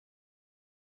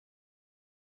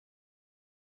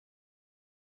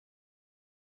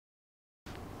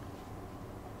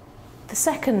The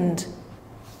second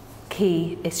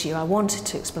key issue I wanted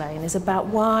to explain is about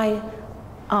why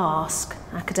ASK,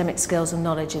 Academic Skills and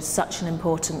Knowledge, is such an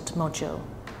important module.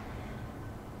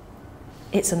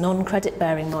 It's a non-credit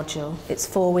bearing module. It's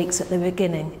 4 weeks at the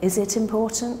beginning. Is it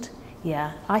important?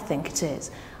 Yeah, I think it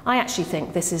is. I actually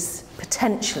think this is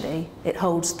potentially, it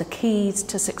holds the keys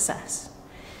to success.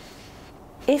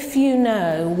 If you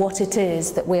know what it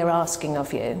is that we're asking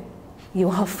of you, you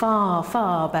are far,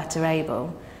 far better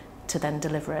able to then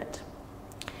deliver it.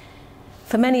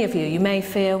 For many of you, you may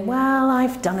feel, well,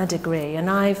 I've done a degree, and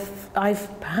I've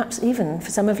perhaps even, for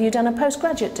some of you, done a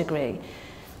postgraduate degree.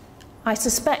 I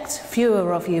suspect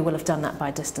fewer of you will have done that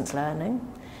by distance learning,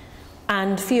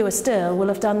 and fewer still will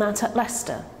have done that at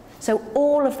Leicester. So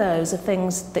all of those are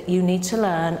things that you need to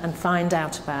learn and find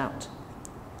out about.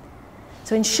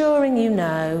 So ensuring you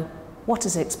know what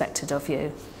is expected of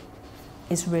you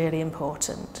is really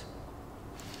important.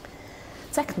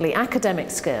 Secondly, academic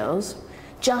skills,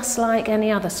 just like any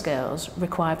other skills,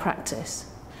 require practice.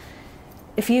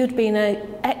 If you'd been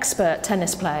an expert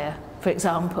tennis player, for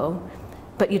example,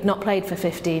 but you'd not played for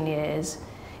 15 years,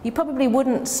 you probably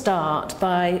wouldn't start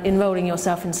by enrolling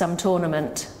yourself in some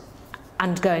tournament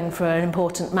and going for an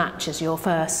important match as your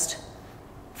first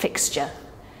fixture.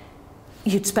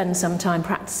 You'd spend some time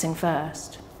practicing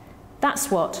first. That's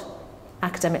what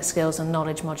Academic Skills and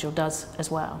Knowledge module does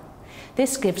as well.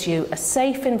 This gives you a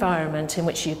safe environment in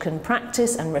which you can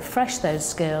practice and refresh those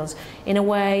skills in a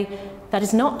way that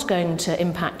is not going to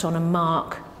impact on a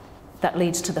mark that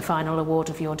leads to the final award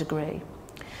of your degree.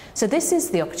 So this is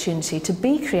the opportunity to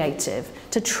be creative,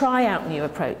 to try out new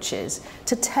approaches,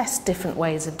 to test different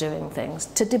ways of doing things,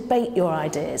 to debate your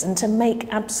ideas, and to make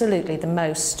absolutely the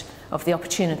most of the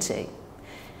opportunity,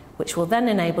 which will then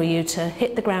enable you to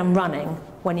hit the ground running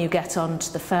when you get on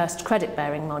to the first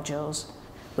credit-bearing modules,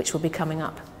 which will be coming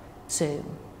up soon.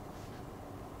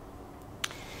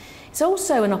 It's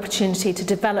also an opportunity to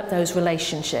develop those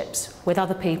relationships with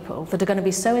other people that are going to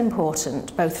be so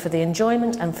important both for the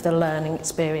enjoyment and for the learning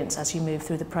experience as you move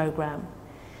through the programme.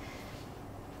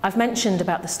 I've mentioned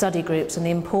about the study groups and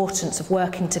the importance of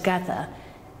working together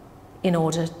in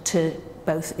order to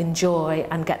both enjoy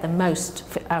and get the most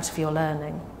out of your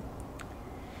learning.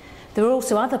 There are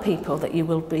also other people that you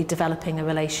will be developing a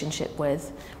relationship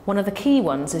with. One of the key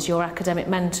ones is your academic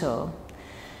mentor.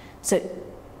 So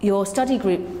your study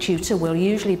group tutor will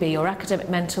usually be your academic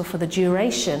mentor for the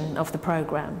duration of the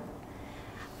programme.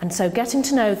 And so getting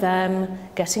to know them,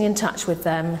 getting in touch with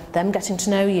them getting to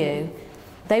know you,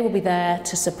 they will be there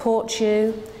to support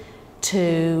you,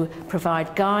 to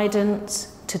provide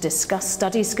guidance, to discuss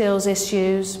study skills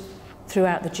issues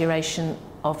throughout the duration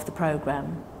of the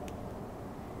programme.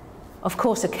 Of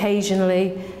course,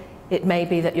 occasionally it may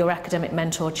be that your academic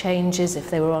mentor changes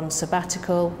if they were on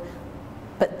sabbatical,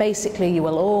 but basically you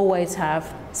will always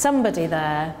have somebody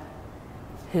there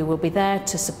who will be there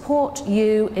to support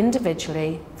you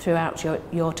individually throughout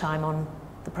your time on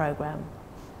the programme.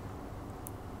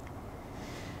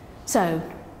 So,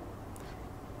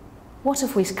 what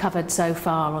have we covered so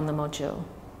far on the module?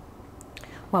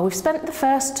 Well, we've spent the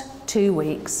first 2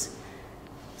 weeks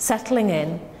settling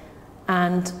in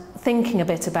and thinking a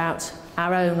bit about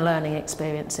our own learning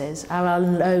experiences, our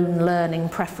own learning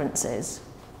preferences.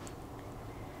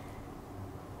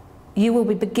 You will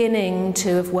be beginning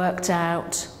to have worked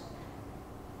out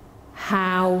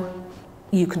how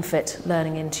you can fit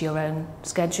learning into your own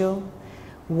schedule,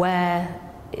 where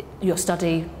your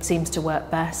study seems to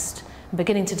work best, and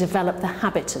beginning to develop the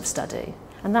habit of study.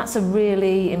 And that's a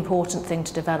really important thing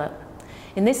to develop.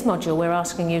 In this module, we're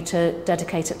asking you to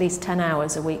dedicate at least 10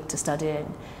 hours a week to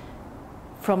studying.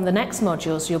 From the next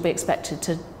modules, you'll be expected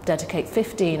to dedicate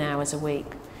 15 hours a week.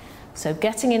 So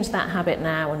getting into that habit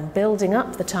now and building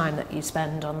up the time that you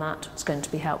spend on that is going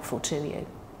to be helpful to you.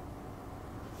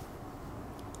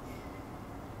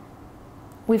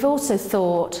 We've also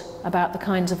thought about the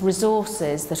kinds of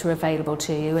resources that are available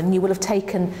to you, and you will have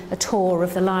taken a tour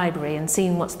of the library and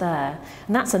seen what's there.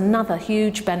 And that's another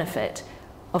huge benefit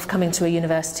of coming to a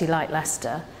university like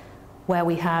Leicester, where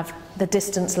we have the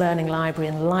distance learning library,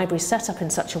 and the library set up in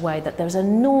such a way that there's an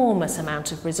enormous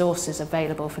amount of resources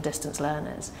available for distance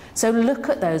learners. So look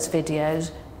at those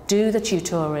videos, do the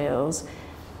tutorials,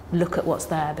 look at what's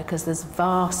there, because there's a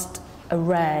vast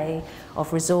array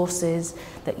of resources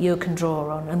that you can draw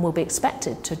on and will be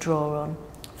expected to draw on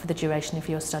for the duration of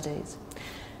your studies.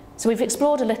 So we've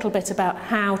explored a little bit about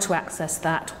how to access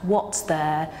that, what's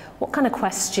there, what kind of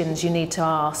questions you need to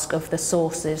ask of the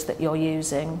sources that you're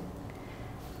using.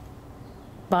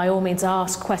 By all means,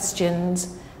 ask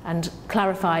questions and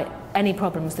clarify any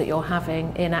problems that you're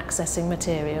having in accessing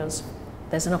materials.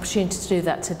 There's an opportunity to do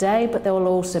that today, but there will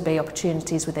also be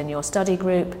opportunities within your study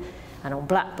group and on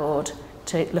Blackboard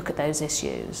to look at those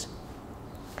issues.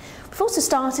 We've also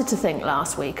started to think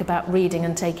last week about reading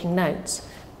and taking notes,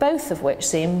 both of which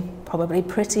seem probably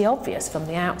pretty obvious from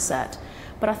the outset.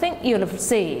 But I think you'll have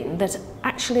seen that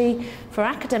actually, for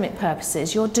academic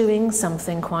purposes, you're doing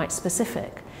something quite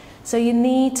specific. So you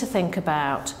need to think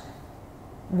about,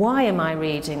 why am I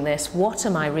reading this? What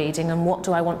am I reading? And what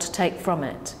do I want to take from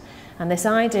it? And this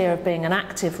idea of being an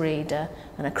active reader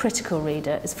and a critical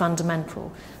reader is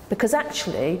fundamental. Because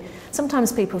actually,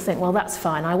 sometimes people think, well, that's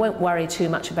fine, I won't worry too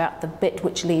much about the bit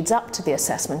which leads up to the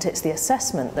assessment, it's the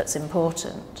assessment that's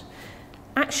important.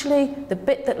 Actually, the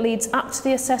bit that leads up to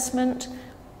the assessment,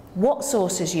 what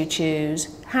sources you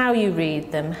choose, how you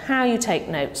read them, how you take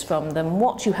notes from them,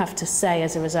 what you have to say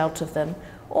as a result of them,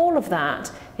 all of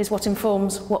that is what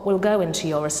informs what will go into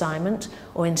your assignment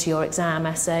or into your exam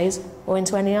essays or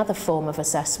into any other form of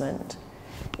assessment.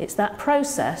 It's that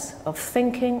process of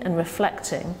thinking and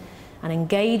reflecting and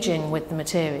engaging with the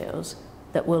materials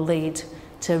that will lead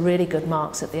to really good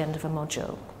marks at the end of a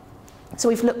module. So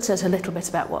we've looked at a little bit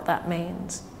about what that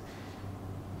means.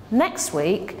 Next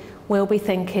week, we'll be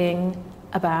thinking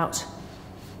about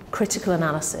critical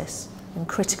analysis and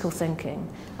critical thinking,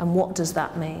 and what does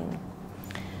that mean?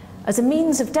 As a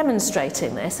means of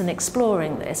demonstrating this and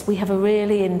exploring this, we have a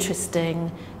really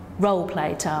interesting role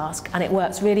play task, and it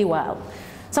works really well.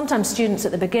 Sometimes students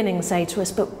at the beginning say to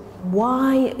us, but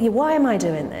why am I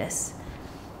doing this?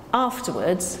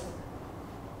 Afterwards,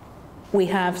 we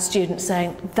have students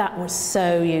saying, that was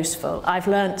so useful, I've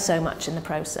learnt so much in the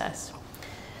process.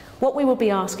 What we will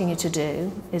be asking you to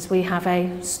do is we have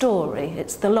a story,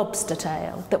 it's the lobster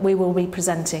tale, that we will be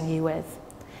presenting you with.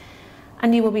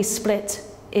 And you will be split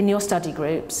in your study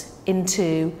groups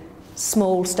into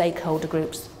small stakeholder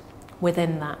groups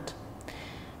within that.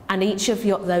 And each of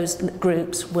those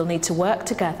groups will need to work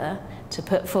together to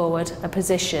put forward a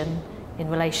position in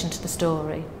relation to the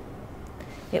story.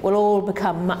 It will all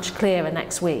become much clearer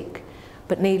next week,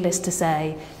 but needless to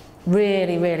say,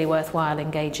 really, really worthwhile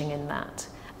engaging in that,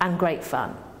 and great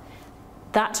fun.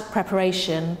 That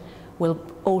preparation will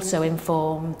also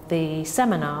inform the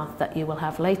seminar that you will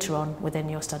have later on within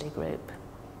your study group.